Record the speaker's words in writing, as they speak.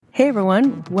Hey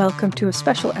everyone, welcome to a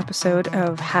special episode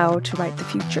of How to Write the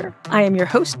Future. I am your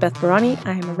host, Beth Barani.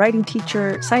 I am a writing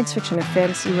teacher, science fiction and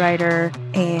fantasy writer,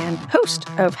 and host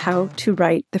of How to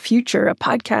Write the Future, a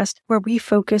podcast where we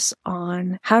focus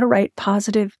on how to write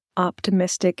positive,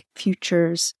 optimistic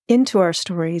futures into our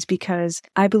stories, because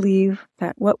I believe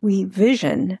that what we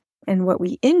vision and what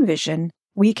we envision,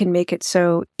 we can make it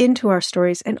so into our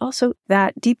stories, and also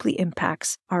that deeply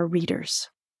impacts our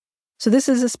readers. So this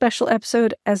is a special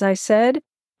episode. As I said,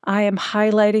 I am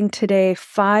highlighting today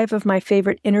 5 of my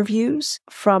favorite interviews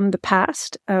from the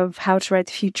past of How to Write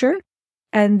the Future.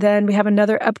 And then we have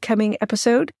another upcoming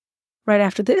episode right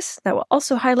after this that will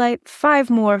also highlight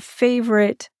 5 more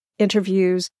favorite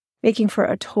interviews, making for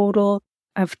a total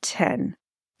of 10.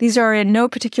 These are in no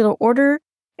particular order,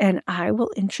 and I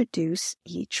will introduce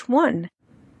each one.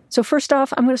 So first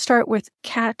off, I'm going to start with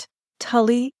Kat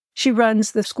Tully. She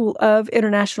runs the School of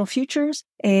International Futures,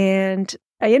 and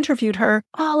I interviewed her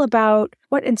all about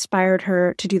what inspired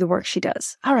her to do the work she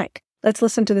does. All right, let's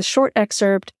listen to the short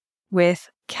excerpt with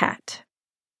Kat.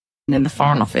 In the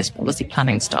Foreign Office policy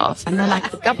planning staff. And then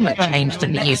the government changed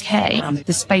in the UK.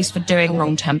 The space for doing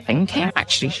long-term thinking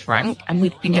actually shrank, and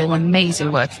we've been doing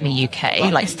amazing work in the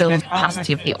UK, still the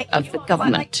capacity of the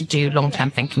government to do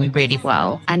long-term thinking really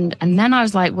well. And then I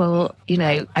was like, well,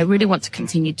 I really want to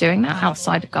continue doing that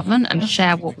outside of government and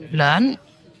share what we've learned,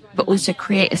 but also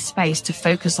create a space to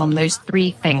focus on those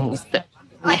 3 things that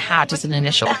I had as an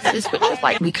initial thesis, which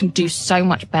was we can do so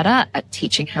much better at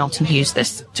teaching how to use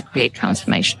this to create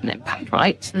transformation and impact,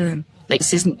 right?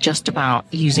 This isn't just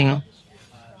about using,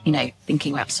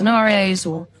 thinking about scenarios,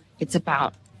 or it's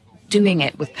about doing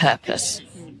it with purpose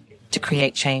to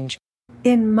create change.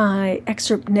 In my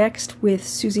excerpt next with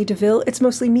Susie DeVille, it's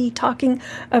mostly me talking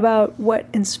about what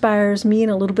inspires me in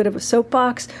a little bit of a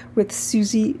soapbox, with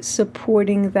Susie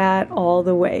supporting that all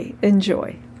the way.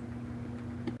 Enjoy.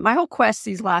 My whole quest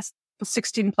these last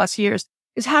 16 plus years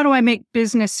is, how do I make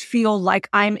business feel like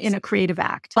I'm in a creative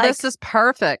act? This is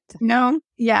perfect.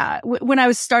 Yeah. When I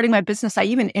was starting my business, I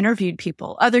even interviewed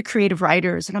people, other creative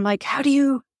writers. And I'm like, how do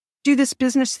you do this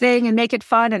business thing and make it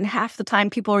fun? And half the time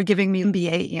people are giving me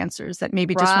MBA answers that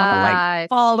maybe just want to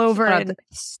fall over and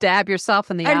stab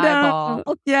yourself in the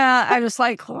eyeball. Yeah. I was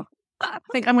like, I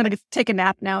think I'm going to take a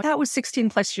nap now. That was 16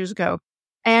 plus years ago.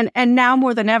 And now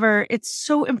more than ever, it's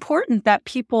so important that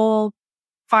people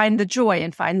find the joy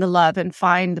and find the love and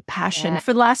find the passion. Yeah.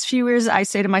 For the last few years, I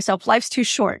say to myself, life's too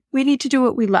short. We need to do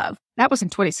what we love. That was in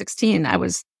 2016. I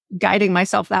was guiding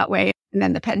myself that way. And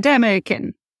then the pandemic and,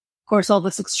 of course, all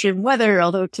this extreme weather,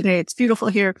 although today it's beautiful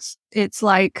here. It's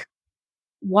like,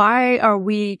 why are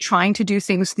we trying to do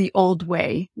things the old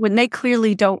way when they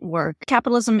clearly don't work?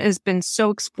 Capitalism has been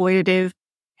so exploitative.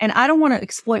 And I don't want to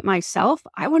exploit myself.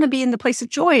 I want to be in the place of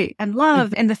joy and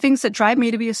love and the things that drive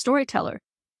me to be a storyteller.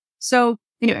 So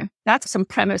anyway, that's some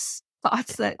premise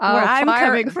thoughts where I'm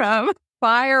coming from.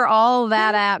 Fire all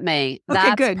that at me. Okay,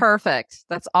 That's good. Perfect.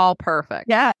 That's all perfect.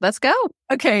 Yeah. Let's go.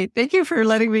 Okay. Thank you for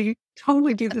letting me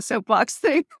totally do the soapbox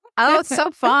thing. Oh, it's so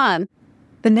fun.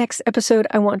 The next episode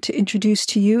I want to introduce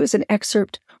to you is an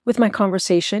excerpt with my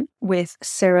conversation with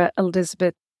Sarah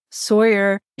Elizabeth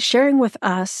Sawyer, sharing with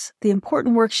us the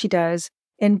important work she does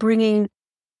in bringing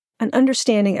an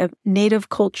understanding of Native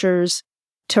cultures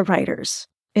to writers.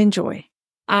 Enjoy.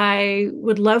 I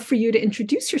would love for you to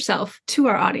introduce yourself to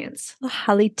our audience.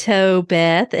 Halito,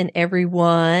 Beth, and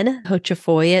everyone.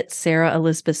 Hochafoyet, Sarah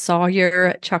Elizabeth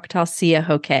Sawyer, Choctaw Sia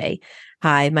Hoke.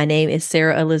 Hi, my name is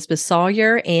Sarah Elizabeth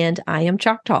Sawyer, and I am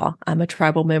Choctaw. I'm a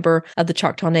tribal member of the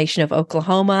Choctaw Nation of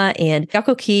Oklahoma. And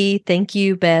Yakoki, thank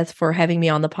you, Beth, for having me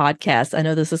on the podcast. I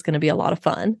know this is going to be a lot of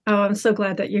fun. Oh, I'm so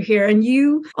glad that you're here. And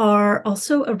you are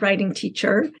also a writing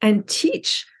teacher and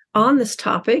teach on this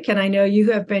topic. And I know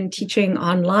you have been teaching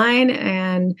online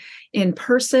and in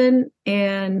person.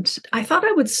 And I thought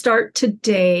I would start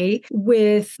today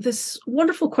with this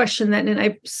wonderful question and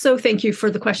I so thank you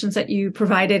for the questions that you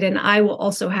provided. And I will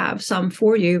also have some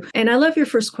for you. And I love your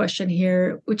first question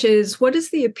here, which is, what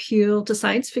is the appeal to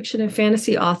science fiction and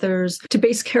fantasy authors to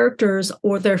base characters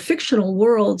or their fictional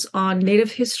worlds on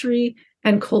Native history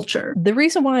and culture? The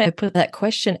reason why I put that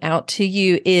question out to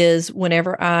you is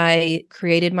whenever I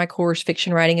created my course,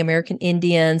 Fiction Writing American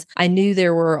Indians, I knew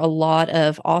there were a lot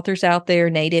of authors out there,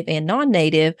 native and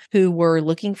non-native, who were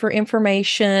looking for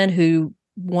information, who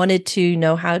wanted to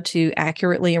know how to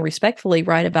accurately and respectfully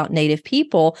write about Native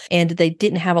people, and they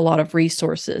didn't have a lot of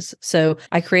resources. So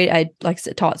I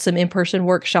taught some in-person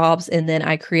workshops, and then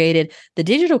I created the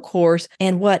digital course.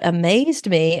 And what amazed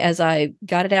me as I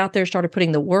got it out there, started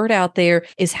putting the word out there,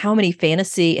 is how many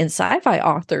fantasy and sci-fi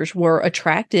authors were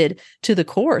attracted to the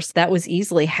course. That was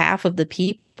easily half of the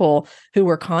people people who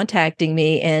were contacting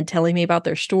me and telling me about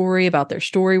their story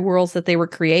worlds that they were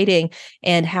creating,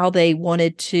 and how they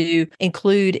wanted to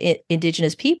include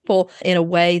Indigenous people in a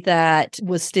way that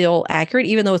was still accurate,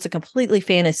 even though it's a completely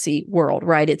fantasy world,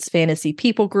 right? It's fantasy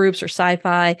people groups or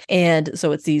sci-fi. And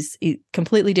so it's these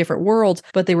completely different worlds,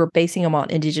 but they were basing them on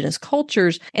Indigenous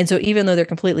cultures. And so even though they're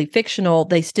completely fictional,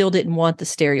 they still didn't want the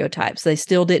stereotypes. They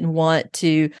still didn't want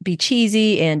to be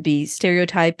cheesy and be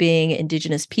stereotyping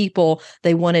Indigenous people.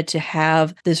 They wanted to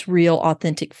have this real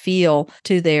authentic feel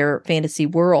to their fantasy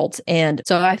worlds. And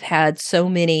so I've had so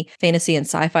many fantasy and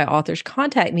sci-fi authors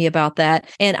contact me about that.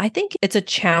 And I think it's a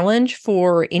challenge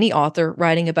for any author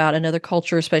writing about another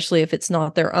culture, especially if it's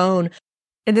not their own.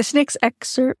 In this next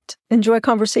excerpt, enjoy a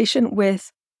conversation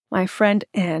with my friend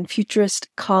and futurist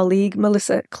colleague,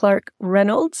 Melissa Clark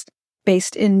Reynolds,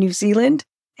 based in New Zealand,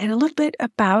 and a little bit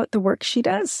about the work she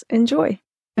does. Enjoy.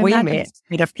 We met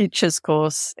at a futures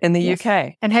course in the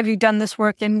UK. And have you done this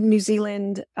work in New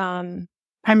Zealand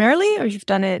primarily, or you've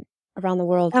done it around the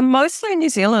world? Mostly in New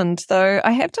Zealand, though.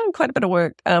 I have done quite a bit of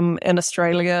work in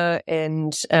Australia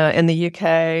and in the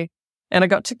UK. And I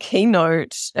got to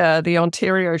keynote the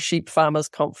Ontario Sheep Farmers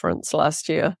Conference last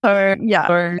year. So, yeah.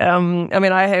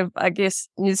 I guess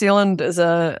New Zealand is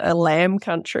a lamb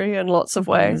country in lots of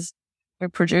ways. We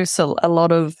produce a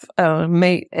lot of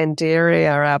meat, and dairy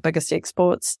are our biggest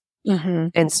exports.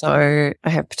 And so I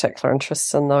have particular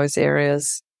interests in those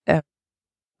areas,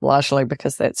 largely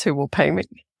because that's who will pay me.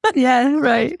 Yeah,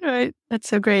 right. That's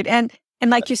so great. And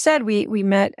like you said, we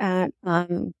met at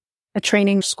a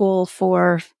training school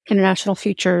for international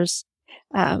futures,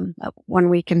 a 1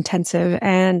 week intensive.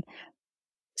 And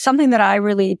something that I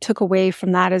really took away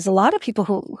from that is a lot of people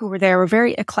who were there were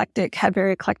very eclectic, had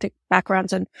very eclectic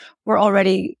backgrounds, and were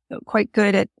already quite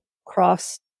good at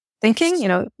cross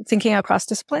thinking, thinking across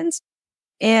disciplines.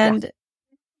 And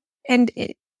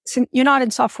so you're not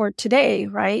in software today,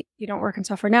 right? You don't work in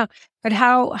software now. But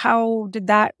how did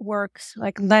that work,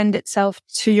 lend itself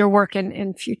to your work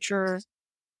in future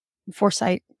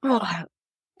foresight?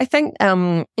 I think,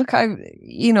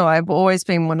 I've always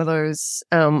been one of those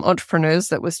entrepreneurs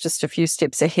that was just a few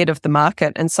steps ahead of the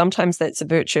market. And sometimes that's a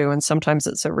virtue, and sometimes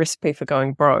it's a recipe for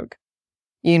going broke,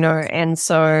 And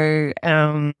so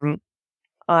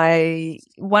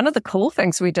one of the cool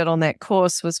things we did on that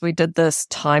course was we did this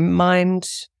time mind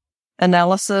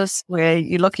analysis where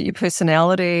you look at your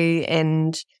personality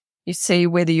and you see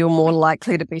whether you're more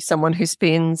likely to be someone who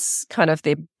spends kind of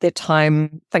their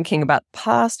time thinking about the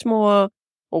past more,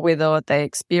 or whether they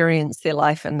experience their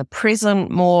life in the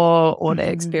present more, or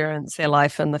they experience their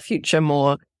life in the future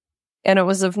more. And it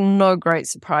was of no great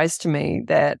surprise to me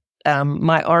that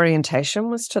my orientation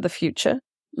was to the future.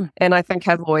 And I think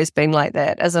I've always been like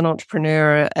that. As an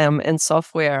entrepreneur in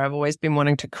software, I've always been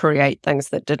wanting to create things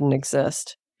that didn't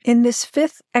exist. In this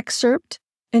fifth excerpt,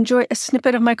 enjoy a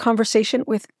snippet of my conversation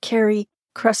with Carrie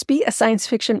Crosby, a science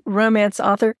fiction romance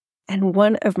author and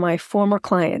one of my former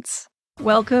clients.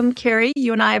 Welcome, Carrie.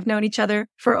 You and I have known each other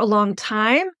for a long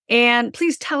time. And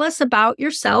please tell us about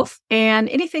yourself and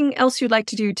anything else you'd like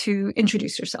to do to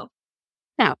introduce yourself.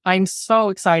 Now, I'm so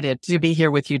excited to be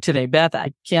here with you today, Beth.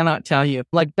 I cannot tell you.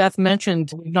 Like Beth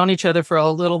mentioned, we've known each other for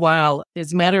a little while.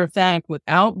 As a matter of fact,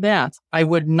 without Beth, I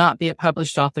would not be a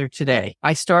published author today.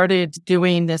 I started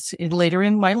doing this later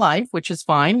in my life, which is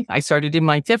fine. I started in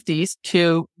my 50s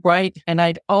to write, and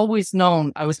I'd always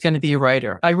known I was going to be a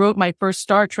writer. I wrote my first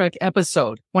Star Trek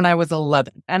episode when I was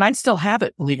 11, and I still have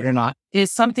it, believe it or not.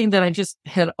 It's something that I just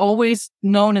had always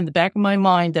known in the back of my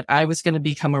mind that I was going to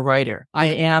become a writer. I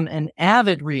am an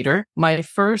avid reader. My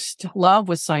first love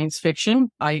was science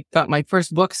fiction. I got my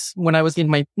first books when I was in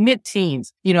my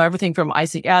mid-teens. Everything from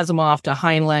Isaac Asimov to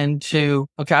Heinlein to,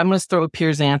 I'm going to throw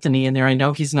Piers Anthony in there. I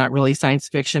know he's not really science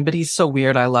fiction, but he's so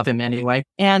weird. I love him anyway.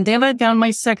 And then I found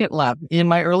my second love in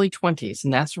my early 20s,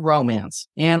 and that's romance.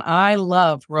 And I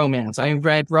love romance. I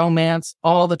read romance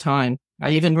all the time. I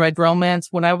even read romance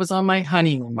when I was on my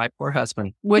honeymoon, my poor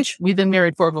husband, which we've been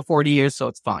married for over 40 years, so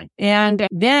it's fine. And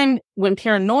then when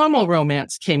paranormal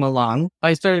romance came along,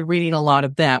 I started reading a lot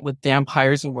of that with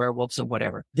vampires and werewolves and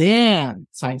whatever. Then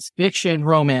science fiction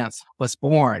romance was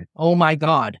born. Oh my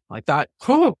God. I thought,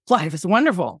 life is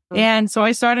wonderful. And so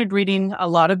I started reading a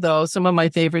lot of those. Some of my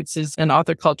favorites is an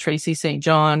author called Tracy St.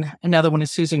 John. Another one is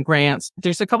Susan Grant.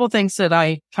 There's a couple of things that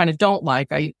I kind of don't like.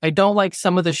 I don't like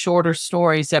some of the shorter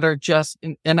stories that are just,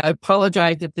 and I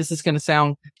apologize if this is going to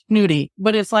sound snooty,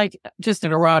 but it's like just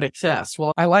an erotic fest.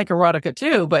 Well, I like erotica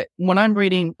too, but when I'm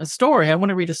reading a story, I want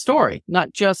to read a story,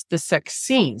 not just the sex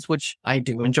scenes, which I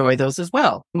do enjoy those as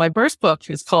well. My first book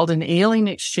is called An Alien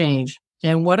Exchange.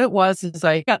 And what it was is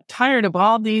I got tired of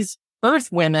all these Earth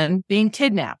women being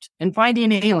kidnapped and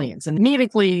finding aliens. And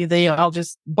immediately they all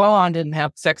just bond and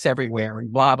have sex everywhere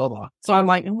and blah, blah, blah. So I'm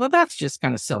like, well, that's just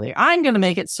kind of silly. I'm going to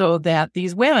make it so that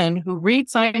these women who read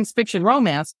science fiction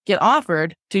romance get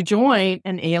offered to join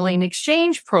an alien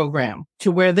exchange program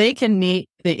to where they can meet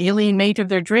the alien mate of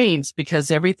their dreams,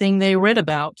 because everything they read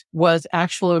about was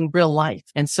actual in real life.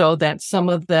 And so that some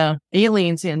of the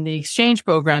aliens in the exchange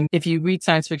program, if you read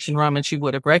science fiction romance, you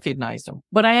would have recognized them.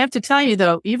 But I have to tell you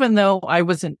though, even though I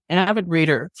was an avid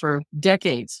reader for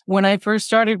decades, when I first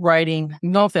started writing,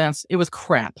 no offense, it was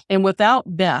crap. And without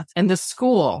Beth and the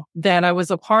school that I was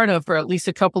a part of for at least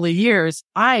a couple of years,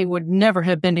 I would never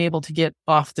have been able to get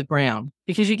off the ground.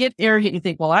 Because you get arrogant and you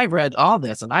think, well, I read all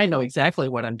this and I know exactly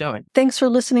what I'm doing. Thanks for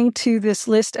listening to this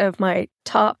list of my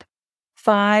top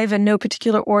 5, in no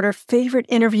particular order, favorite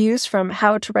interviews from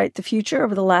How to Write the Future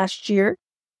over the last year.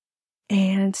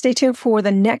 And stay tuned for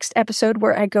the next episode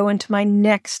where I go into my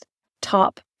next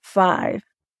top 5.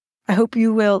 I hope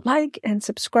you will like and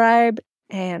subscribe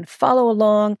and follow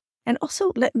along. And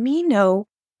also let me know,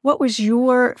 what was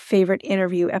your favorite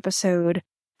interview episode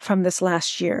from this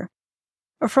last year?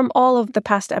 Or from all of the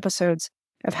past episodes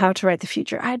of How to Write the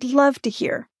Future? I'd love to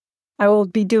hear. I will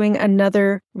be doing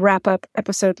another wrap-up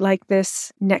episode like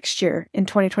this next year in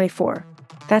 2024.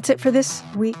 That's it for this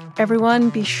week,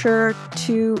 everyone. Be sure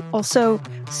to also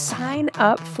sign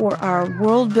up for our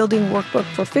world-building workbook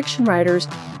for fiction writers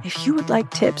if you would like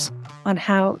tips on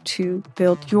how to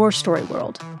build your story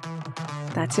world.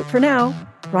 That's it for now.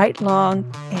 Write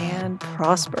long and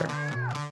prosper.